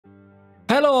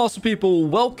Hello awesome people,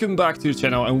 welcome back to the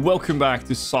channel and welcome back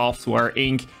to Software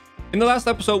Inc. In the last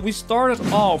episode we started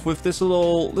off with this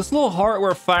little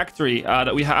hardware factory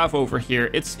that we have over here.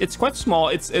 It's quite small.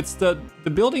 It's the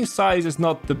building size is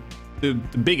not the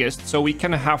biggest, so we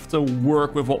kind of have to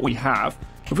work with what we have.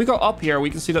 If we go up here we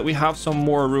can see that we have some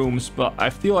more rooms, but I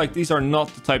feel like these are not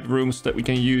the type of rooms that we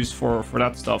can use for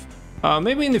that stuff.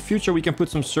 Maybe in the future we can put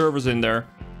some servers in there.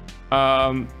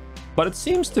 But it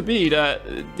seems to be that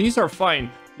these are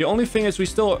fine. The only thing is we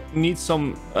still need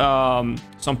some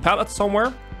pallets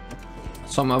somewhere.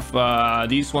 Some of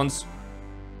these ones.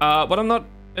 But I'm not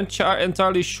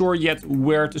entirely sure yet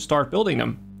where to start building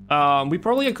them. We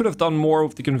probably could have done more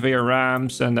with the conveyor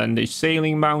ramps and then the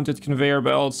sailing mounted conveyor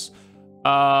belts.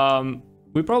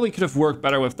 We probably could have worked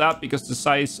better with that because the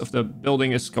size of the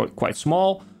building is quite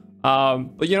small.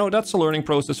 But you know, that's a learning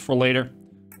process for later.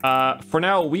 For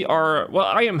now,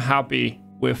 I am happy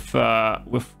with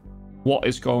what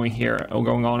is going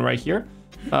on right here.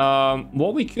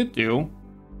 What we could do,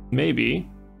 maybe.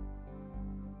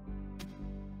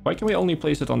 Why can we only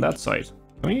place it on that side?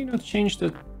 Can we not change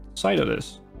the side of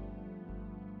this?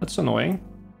 That's annoying.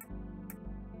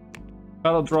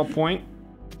 Pallet drop point.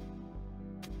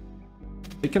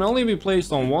 It can only be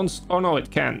placed on one. Oh no,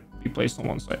 it can be placed on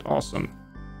one side. Awesome.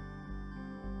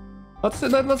 Let's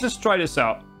just try this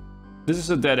out. This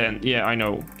is a dead end. Yeah, I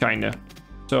know, kinda.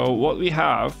 So what we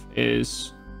have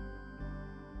is,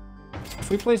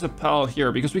 if we place a pallet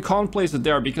here, because we can't place it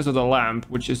there because of the lamp,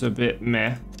 which is a bit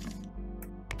meh.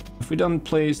 If we don't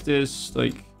place this,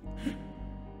 like,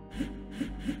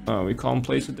 oh, we can't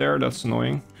place it there. That's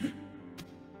annoying.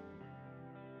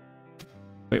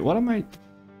 Wait, what am I?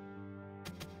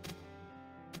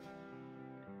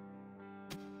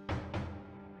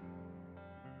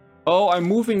 Oh, I'm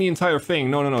moving the entire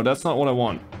thing. No, that's not what I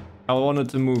want. I wanted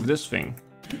to move this thing.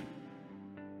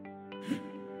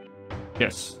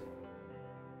 Yes.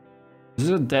 This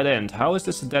is a dead end. How is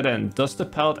this a dead end? Does the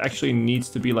pallet actually needs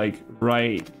to be like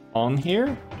right on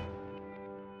here?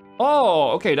 Oh,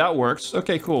 okay, that works.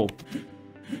 Okay, cool.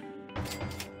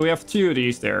 We have two of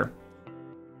these there.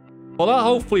 Well, that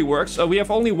hopefully works. We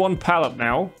have only one pallet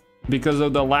now because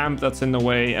of the lamp that's in the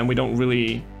way, and we don't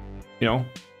really, you know.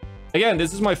 Again,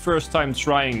 this is my first time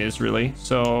trying this, really,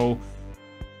 so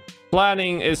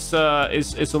planning is a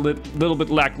little bit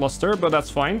lackluster, but that's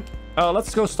fine.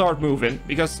 Let's go start moving,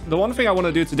 because the one thing I want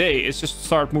to do today is just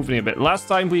start moving a bit. Last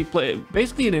time we played,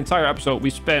 basically an entire episode we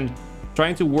spent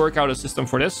trying to work out a system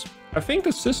for this. I think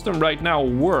the system right now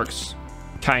works,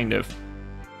 kind of.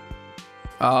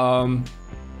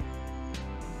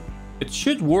 It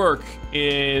should work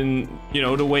in, you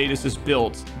know, the way this is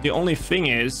built. The only thing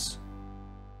is,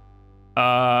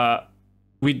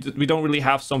 we don't really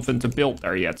have something to build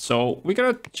there yet, so we're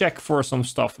gonna check for some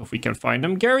stuff if we can find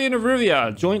them. Gary and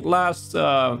Arivia joined last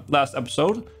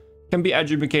episode, can be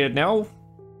educated now.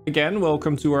 Again,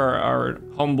 welcome to our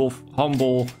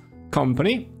humble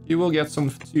company. You will get some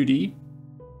 2D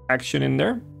action in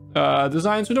there.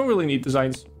 Designs, we don't really need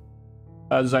design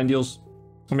deals.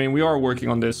 I mean, we are working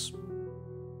on this.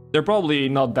 They're probably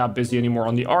not that busy anymore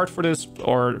on the art for this,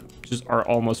 or just are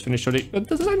almost finished already. The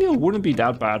design deal wouldn't be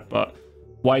that bad, but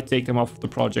why take them off the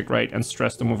project, right, and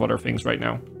stress them with other things right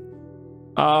now?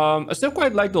 I still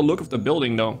quite like the look of the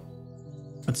building, though.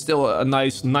 It's still a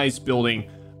nice building.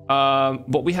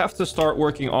 But we have to start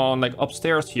working on, like,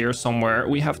 upstairs here somewhere.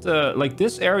 We have to, like,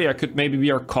 this area could maybe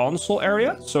be our console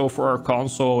area. So for our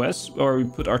console OS, or we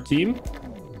put our team.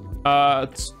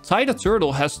 Ty the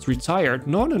Turtle has retired.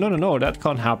 No, that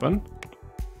can't happen.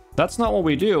 That's not what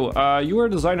we do. You were a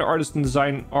designer, artist, in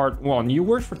Design Art 1. You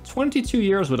worked for 22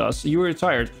 years with us. You were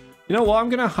retired. You know, well, I'm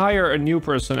gonna hire a new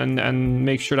person and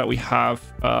make sure that we have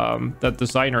that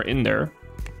designer in there.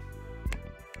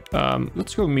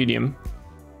 Let's go medium.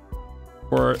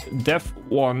 For Dev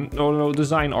 1. No,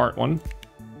 Design Art 1.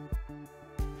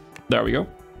 There we go.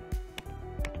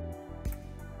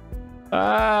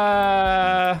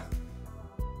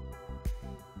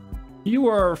 You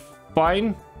are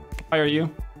fine. Hire you.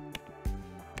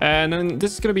 And then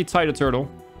this is gonna be Ty the Turtle.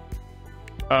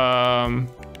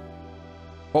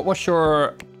 What was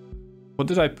your... What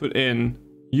did I put in?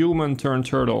 Human turned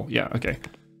turtle. Yeah, okay.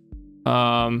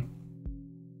 I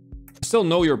still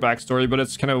know your backstory, but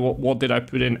it's kind of what did I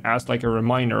put in as like a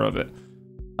reminder of it.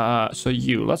 So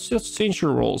let's just change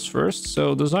your roles first.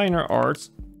 So designer art.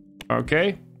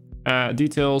 Okay.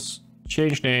 Details,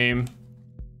 change name,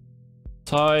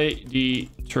 Ty the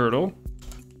Turtle.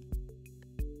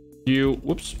 You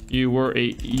were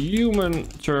a human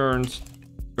turned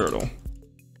turtle.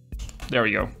 There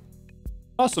we go.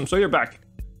 Awesome, so you're back.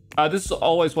 This is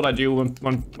always what I do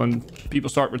when people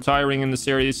start retiring in the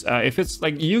series. If it's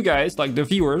like you guys, like the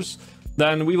viewers,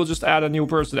 then we will just add a new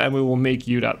person and we will make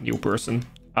you that new person.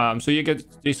 So you can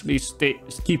basically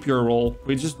keep your role.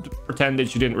 We just pretend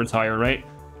that you didn't retire, right?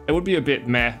 It would be a bit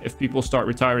meh if people start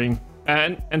retiring.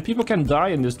 And people can die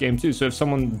in this game too. So if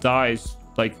someone dies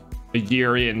like a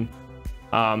year in,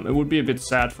 it would be a bit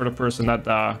sad for the person that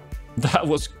that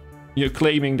was, you know,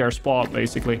 claiming their spot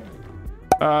basically.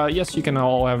 Yes, you can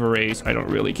all have a raise. I don't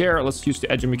really care. Let's use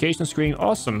the education screen.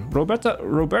 Awesome.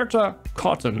 Roberta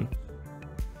Cotton,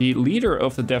 the leader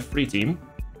of the deaf-free team.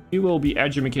 You will be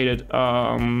educated.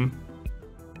 You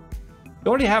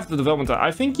already have the development.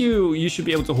 I think you should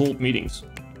be able to hold meetings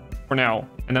for now,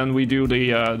 and then we do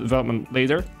the development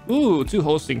later. Ooh, 2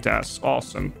 hosting tasks.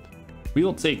 Awesome. We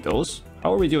will take those.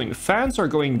 How are we doing? The fans are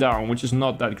going down, which is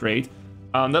not that great.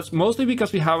 That's mostly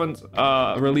because we haven't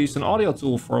released an audio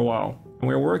tool for a while, and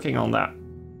we're working on that.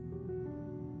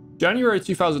 January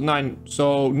 2009,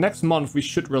 so next month we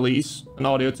should release an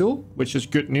audio tool, which is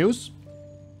good news,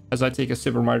 as I take a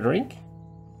sip of my drink.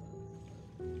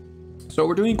 So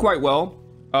we're doing quite well.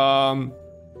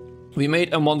 We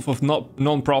made a month of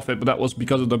non-profit, but that was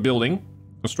because of the building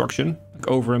construction, like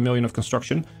over $1 million of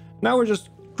construction. Now we're just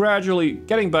gradually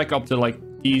getting back up to like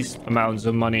these amounts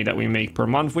of money that we make per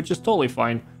month, which is totally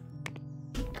fine.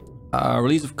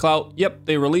 Release of cloud. Yep,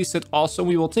 they released it. Awesome.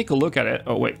 We will take a look at it.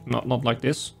 Oh wait, not like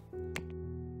this.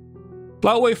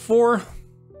 Cloudwave 4.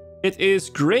 It is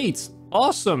great.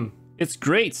 Awesome. It's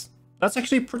great. That's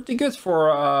actually pretty good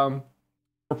for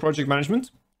project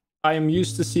management. I am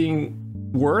used to seeing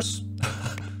worse.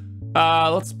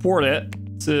 Let's port it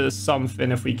to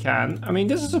something if we can. I mean,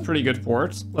 this is a pretty good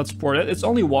port. Let's port it. It's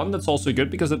only one. That's also good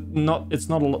because it's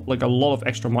not like a lot of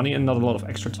extra money and not a lot of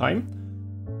extra time.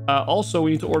 Also,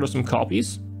 we need to order some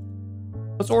copies.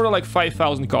 Let's order like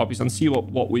 5,000 copies and see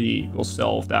what we will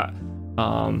sell of that.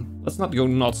 Let's not go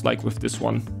nuts like with this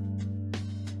one.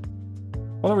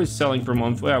 What are we selling per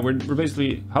month? Yeah, we're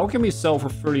basically... How can we sell for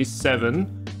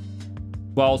 37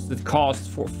 whilst it costs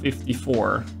for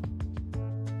 54?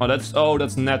 Oh,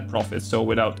 that's net profit, so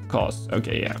without cost.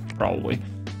 Okay, yeah, probably.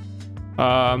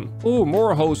 Oh,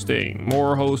 more hosting.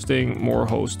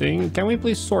 Can we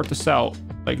please sort this out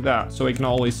like that so we can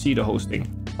always see the hosting?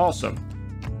 Awesome.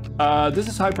 This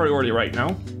is high priority right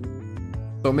now,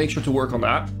 so make sure to work on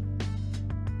that.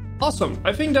 Awesome.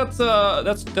 I think that's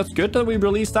good that we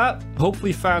released that.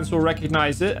 Hopefully fans will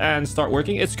recognize it and start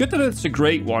working. It's good that it's a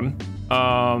great one.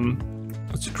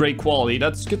 It's a great quality.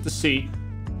 That's good to see.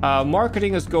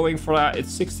 Marketing is going for that.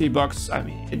 It's 60 bucks. I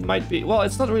mean, it might be... Well,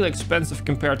 it's not really expensive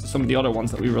compared to some of the other ones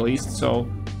that we released, so...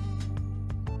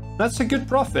 That's a good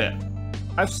profit.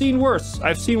 I've seen worse.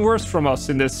 I've seen worse from us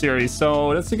in this series,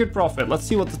 so that's a good profit. Let's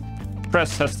see what the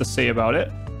press has to say about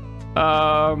it.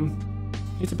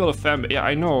 Need to build a fan... Yeah,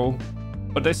 I know.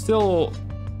 But they still...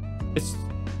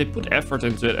 They put effort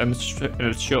into it, and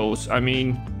it shows. I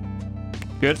mean...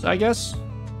 Good, I guess.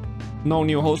 No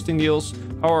new hosting deals.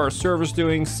 How are our servers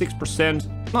doing?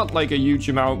 6%. Not like a huge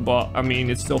amount, but I mean,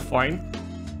 it's still fine.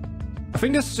 I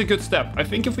think this is a good step. I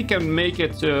think if we can make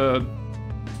it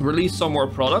release some more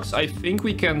products, I think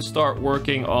we can start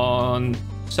working on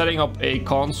setting up a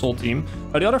console team.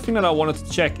 The other thing that I wanted to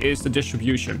check is the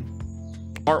distribution.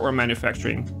 Hardware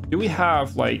manufacturing. Do we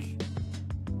have like...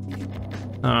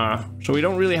 so we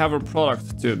don't really have a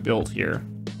product to build here.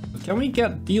 But can we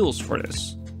get deals for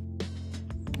this?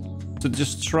 To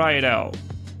just try it out.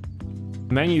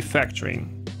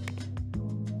 Manufacturing.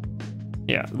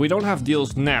 Yeah, we don't have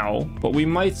deals now, but we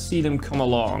might see them come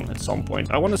along at some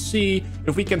point. I want to see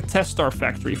if we can test our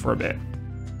factory for a bit.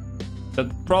 That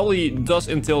probably does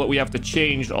entail that we have to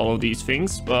change all of these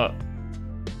things, but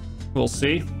we'll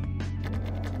see.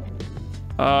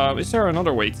 Is there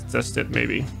another way to test it,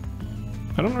 maybe?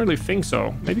 I don't really think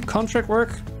so. Maybe contract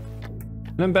work?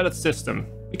 An embedded system.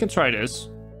 We can try this.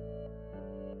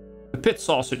 The pit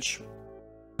sausage.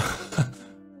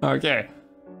 Okay.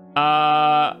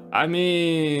 I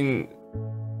mean...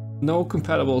 No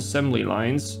compatible assembly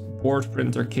lines. Board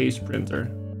printer, case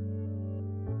printer.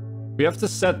 We have to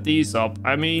set these up.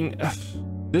 I mean...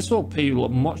 This will pay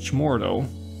much more, though.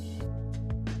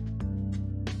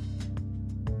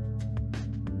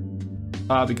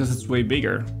 Because it's way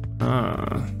bigger.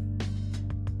 I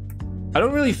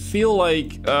don't really feel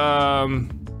like...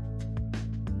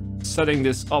 setting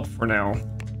this up for now.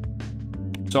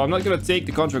 So I'm not gonna take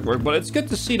the contract work, but it's good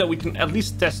to see that we can at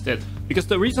least test it. Because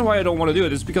the reason why I don't want to do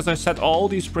it is because I set all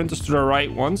these printers to the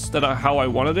right ones that are how I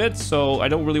wanted it. So I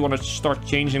don't really want to start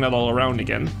changing that all around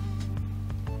again.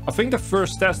 I think the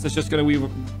first test is just gonna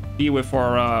be with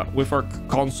our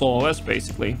console OS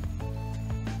basically.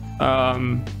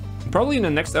 Probably in the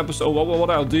next episode, what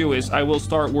I'll do is I will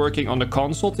start working on the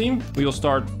console team. We will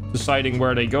start deciding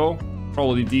where they go.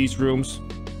 Probably these rooms.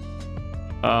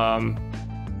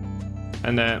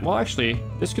 And then, well, actually,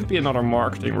 this could be another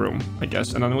marketing room, I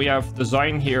guess. And then we have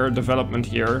design here, development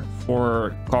here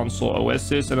for console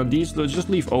OSs. And then these, let's just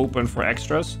leave open for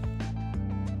extras.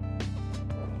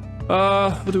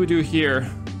 What do we do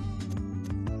here?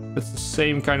 It's the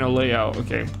same kind of layout.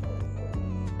 Okay.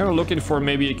 Kind of looking for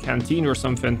maybe a canteen or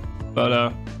something.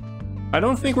 But, I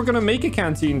don't think we're gonna make a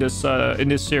canteen this, in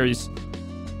this series.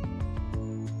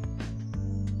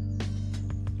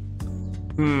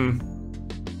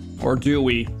 Or do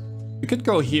we? We could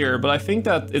go here, but I think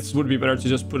that it would be better to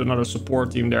just put another support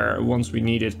team there once we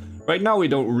need it. Right now, we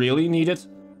don't really need it.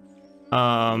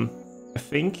 I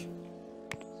think.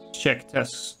 Check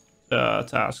tasks.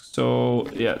 So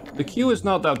yeah, the queue is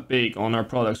not that big on our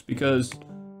products because,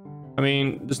 I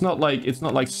mean, it's not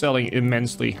like selling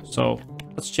immensely. So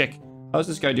let's check. How's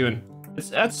this guy doing?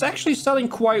 It's actually selling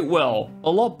quite well. A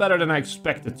lot better than I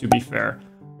expected, to be fair.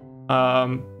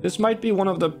 This might be one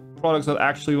of the products that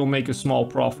actually will make a small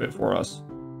profit for us.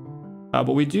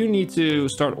 But we do need to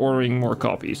start ordering more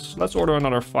copies. Let's order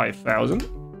another 5,000.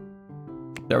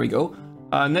 There we go.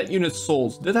 Net units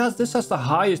sold. This has the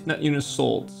highest net units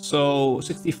sold. So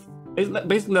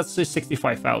basically let's say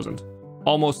 65,000.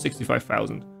 Almost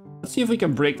 65,000. Let's see if we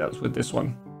can break that with this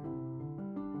one.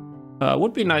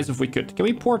 Would be nice if we could. Can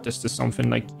we port this to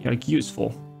something like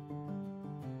useful?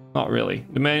 Not really.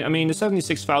 I mean, the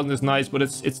 76,000 is nice, but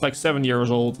it's like 7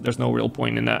 years old. There's no real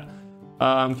point in that.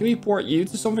 Can we port you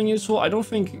to something useful? I don't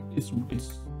think it's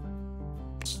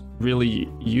really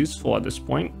useful at this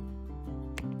point.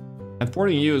 And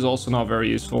porting you is also not very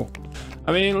useful.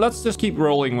 I mean, let's just keep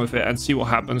rolling with it and see what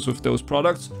happens with those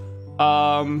products.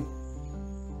 And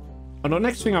the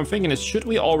next thing I'm thinking is, should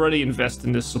we already invest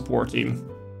in this support team?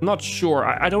 I'm not sure.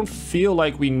 I don't feel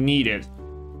like we need it.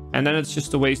 And then it's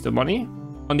just a waste of money.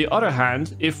 On the other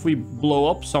hand, if we blow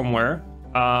up somewhere,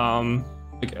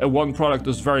 like one product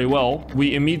does very well,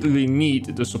 we immediately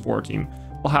need the support team.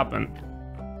 What happened?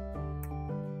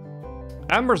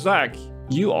 Amber Zach,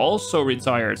 you also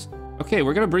retired. Okay,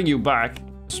 we're gonna bring you back,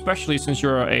 especially since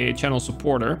you're a channel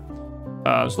supporter.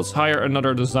 So let's hire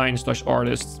another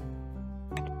design/artist.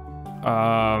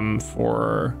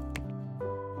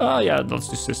 Yeah, let's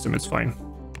do system, it's fine.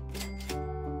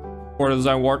 For the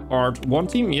design art one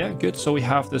team, yeah, good. So we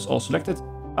have this all selected.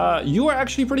 You are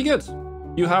actually pretty good.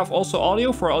 You have also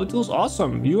audio for audio tools.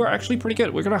 Awesome. You are actually pretty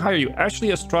good. We're gonna hire you. Ashley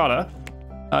Estrada,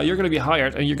 you're gonna be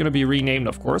hired and you're gonna be renamed,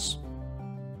 of course.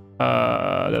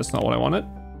 That's not what I wanted.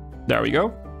 There we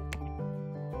go.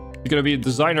 You're gonna be a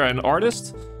designer and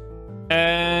artist.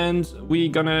 And we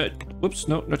gonna, whoops,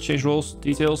 no, not change roles,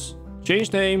 details.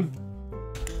 Change name.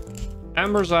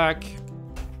 Amber Zach.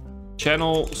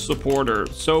 Channel supporter.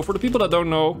 So for the people that don't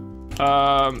know,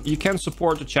 you can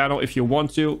support the channel if you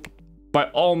want to. By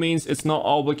all means, it's not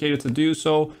obligated to do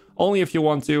so, only if you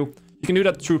want to. You can do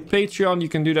that through Patreon, you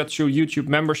can do that through YouTube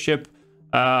membership,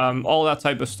 all that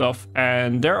type of stuff.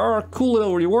 And there are cool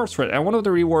little rewards for it. And one of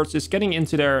the rewards is getting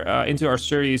into our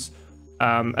series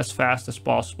as fast as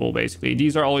possible, basically.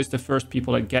 These are always the first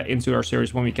people that get into our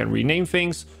series when we can rename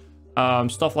things.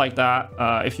 Stuff like that.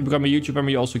 If you become a YouTube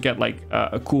member, you also get like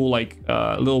a cool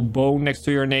little bone next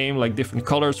to your name, like different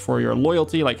colors for your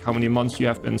loyalty, like how many months you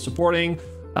have been supporting,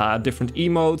 different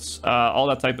emotes, all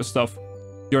that type of stuff.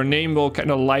 Your name will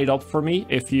kind of light up for me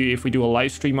if we do a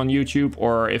live stream on YouTube,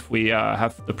 or if we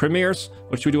have the premieres,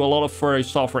 which we do a lot of for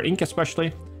Software Inc.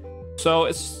 especially. So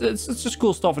it's just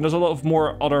cool stuff, and there's a lot of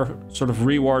more other sort of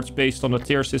rewards based on the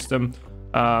tier system.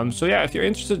 So yeah, if you're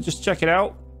interested, just check it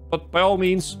out. But by all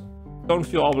means, don't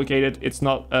feel obligated. It's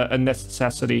not a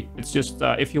necessity. It's just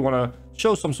if you want to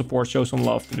show some support, show some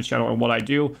love to the channel and what I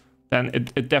do, then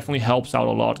it definitely helps out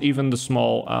a lot. Even the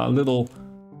small little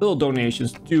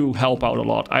donations do help out a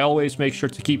lot. I always make sure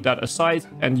to keep that aside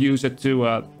and use it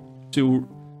to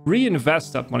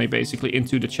reinvest that money basically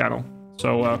into the channel.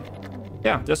 So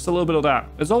yeah, just a little bit of that.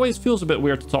 It always feels a bit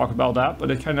weird to talk about that, but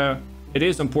it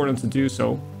is important to do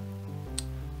so.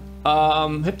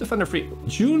 Hip Defender free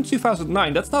June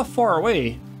 2009. That's not far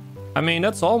away. I mean,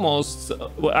 that's almost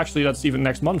well, actually that's even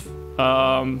next month.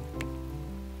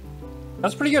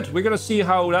 That's pretty good. We're gonna see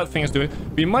how that thing is doing.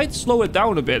 We might slow it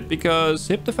down a bit because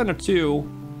Hip Defender 2,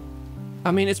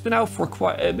 I mean, it's been out for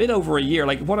quite a bit over a year,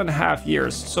 like 1.5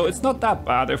 years. So it's not that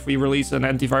bad if we release an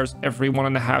antivirus every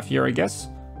 1.5 years, I guess.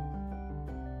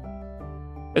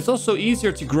 It's also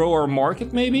easier to grow our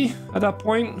market maybe at that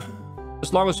point.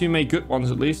 As long as we make good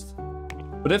ones, at least.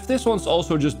 But if this one's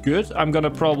also just good, I'm gonna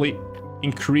probably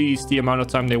increase the amount of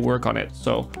time they work on it.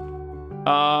 So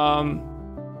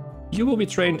You will be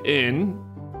trained in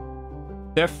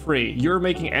dev-free. You're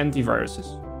making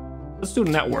antiviruses. Let's do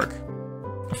network.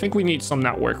 I think we need some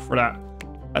network for that.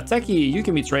 Techie, you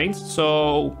can be trained.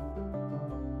 So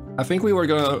I think we were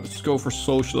gonna go for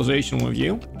socialization with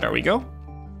you. There we go.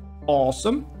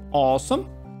 Awesome. Awesome.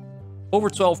 Over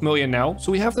 12 million now.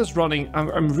 So we have this running.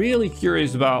 I'm really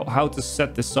curious about how to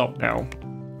set this up now.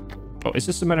 Oh, is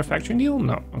this a manufacturing deal?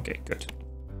 No. Okay, good.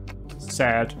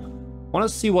 Sad. Want to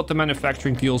see what the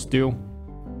manufacturing deals do.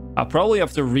 I'll probably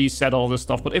have to reset all this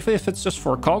stuff, but if it's just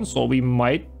for a console, we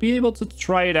might be able to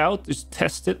try it out, just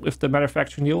test it with the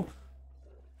manufacturing deal.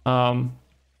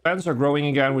 Fans are growing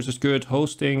again, which is good.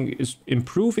 Hosting is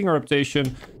improving our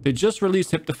reputation. They just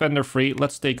released Hip Defender free.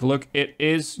 Let's take a look. It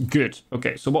is good.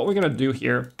 Okay, so what we're gonna do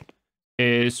here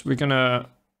is we're gonna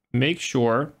make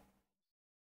sure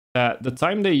that the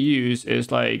time they use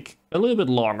is like a little bit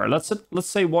longer. Let's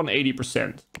say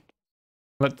 180%.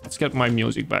 Let's get my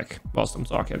music back whilst I'm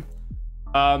talking.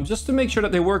 Just to make sure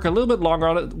that they work a little bit longer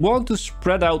on it. Want to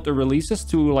spread out the releases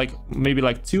to like maybe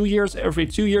like 2 years. Every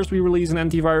 2 years we release an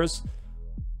antivirus.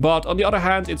 But on the other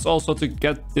hand, it's also to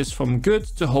get this from good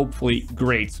to hopefully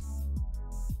great.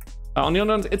 On the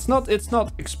other hand, it's not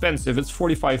expensive. It's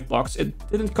 45 bucks. It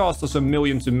didn't cost us $1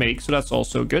 million to make, so that's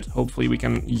also good. Hopefully we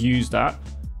can use that.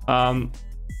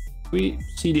 We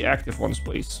see the active ones,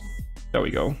 please. There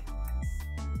we go.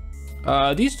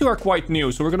 These two are quite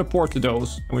new, so we're gonna port to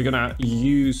those, and we're gonna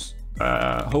use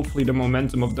hopefully the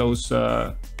momentum of those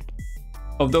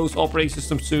operating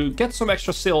systems to get some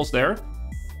extra sales there.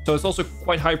 So it's also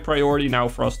quite high priority now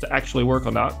for us to actually work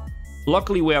on that.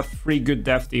 Luckily, we have 3 good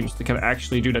dev teams that can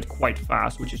actually do that quite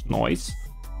fast, which is nice.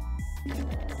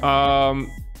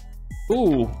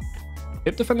 Ooh,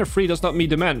 Hip Defender free does not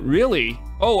meet demand. Really?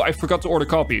 Oh, I forgot to order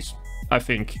copies. I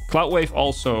think Cloudwave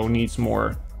also needs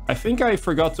more. I think I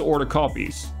forgot to order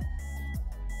copies.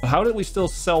 But how did we still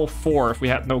sell 4 if we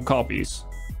had no copies?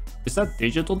 Is that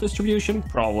digital distribution?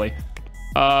 Probably.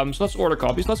 So let's order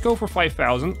copies. Let's go for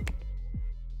 5,000.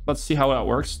 Let's see how that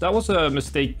works. That was a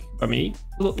mistake by me.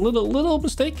 Little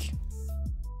mistake.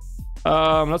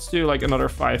 Let's do like another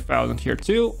 5,000 here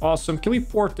too. Awesome. Can we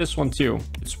port this one too?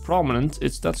 It's prominent.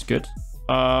 That's good.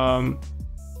 No,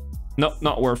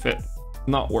 not worth it.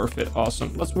 Not worth it.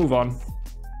 Awesome. Let's move on.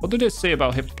 What do they say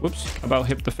about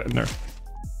Hip Defender?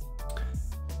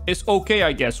 It's okay,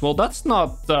 I guess. Well, that's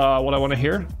not what I want to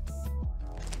hear.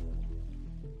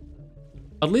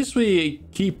 At least we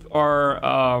keep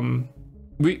our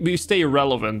we stay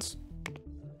relevant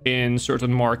in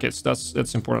certain markets.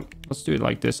 That's important. Let's do it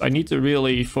like this. I need to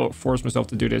really force myself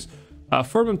to do this.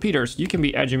 Furman Peters, you can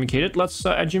be educated. Let's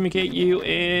educate you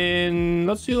in,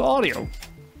 let's do audio.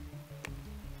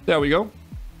 There we go.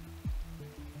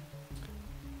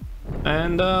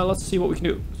 And let's see what we can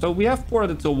do. So we have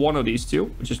ported it to one of these two,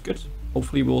 which is good.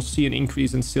 Hopefully we'll see an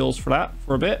increase in sales for that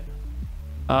for a bit.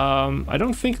 I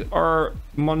don't think our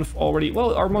month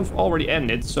already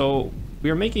ended, so we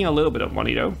are making a little bit of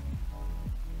money though.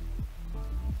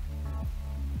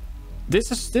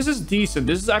 This is decent.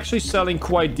 This is actually selling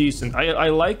quite decent. I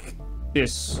like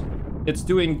this. It's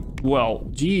doing well.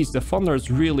 Jeez, the thunder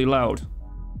is really loud.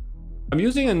 I'm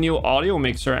using a new audio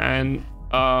mixer, and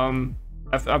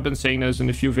I've been saying this in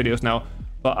a few videos now,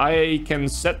 but I can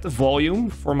set the volume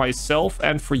for myself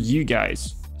and for you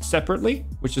guys separately,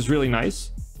 which is really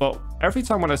nice. But every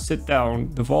time when I sit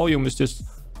down, the volume is just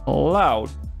loud.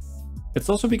 It's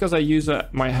also because I use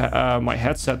my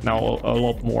headset now a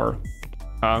lot more.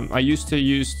 I used to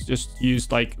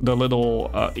use like the little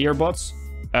earbuds,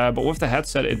 but with the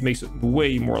headset it makes it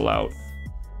way more loud,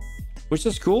 which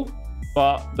is cool.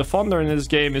 But the thunder in this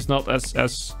game is not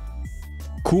as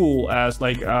cool as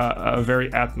like a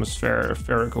very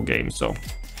atmospherical game. So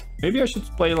maybe I should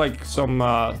play like some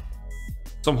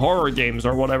horror games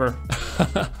or whatever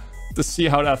to see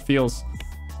how that feels.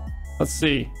 Let's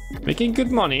see. Making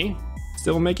good money.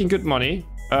 Still making good money.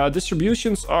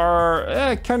 Distributions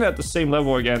are kind of at the same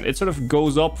level again. It sort of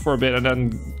goes up for a bit and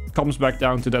then comes back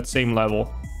down to that same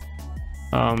level.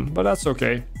 But that's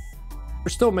okay. We're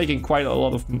still making quite a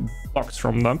lot of bucks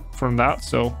from that,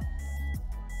 so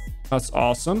that's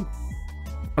awesome.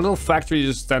 Our little factory is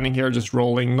just standing here, just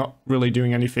rolling, not really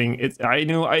doing anything.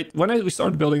 When we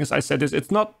started building this, I said this. It's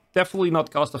definitely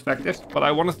not cost effective, but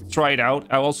I wanted to try it out.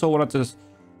 I also wanted to sort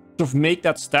of make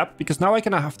that step, because now I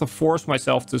kind of have to force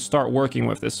myself to start working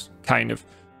with this kind of.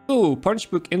 Ooh,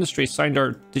 Punchbook Industries signed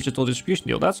our digital distribution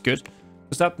deal. That's good,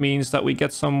 because that means that we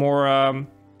get some more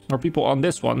people on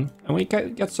this one, and we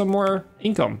get some more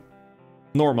income.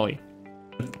 Normally,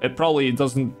 it probably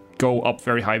doesn't go up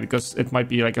very high because it might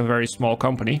be like a very small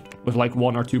company with like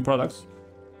 1 or 2 products.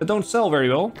 that don't sell very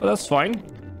well, but that's fine.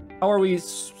 How are we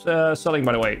selling,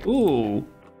 by the way? Ooh,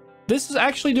 this is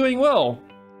actually doing well.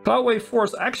 Cloudwave 4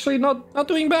 is actually not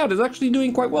doing bad. It's actually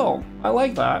doing quite well. I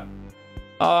like that.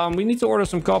 We need to order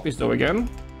some copies though again.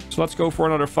 So let's go for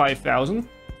another 5,000.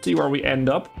 See where we end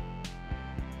up.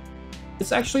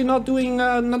 It's actually not doing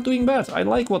bad. I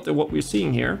like what we're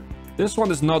seeing here. This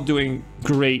one is not doing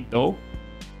great though.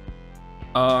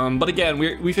 But again,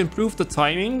 we've improved the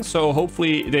timing, so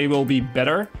hopefully they will be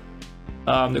better.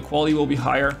 The quality will be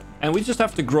higher, and we just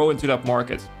have to grow into that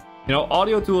market. You know,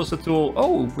 audio tool is a tool.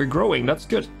 Oh, we're growing. That's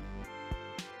good.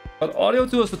 But audio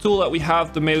tool is the tool that we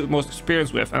have the most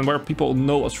experience with and where people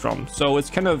know us from. So it's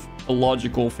kind of a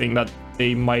logical thing that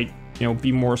they might, you know,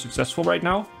 be more successful right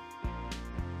now.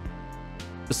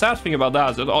 The sad thing about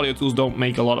that is that audio tools don't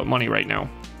make a lot of money right now.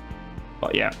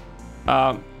 But yeah.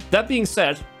 That being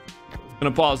said, I'm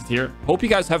gonna pause it here. Hope you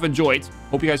guys have enjoyed.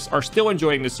 Hope you guys are still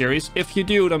enjoying the series. If you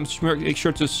do, then make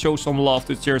sure to show some love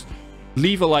to the series.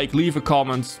 Leave a like, leave a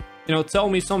comment. You know, tell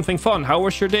me something fun. How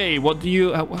was your day? What do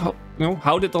you,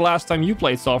 how did the last time you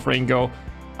played Suffering go?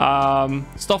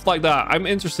 Stuff like that. I'm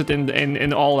interested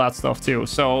in all that stuff too.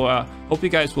 So hope you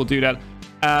guys will do that.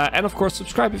 And of course,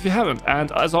 subscribe if you haven't.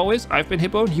 And as always, I've been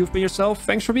Hipbone. You've been yourself.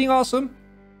 Thanks for being awesome.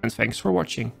 And thanks for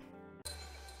watching.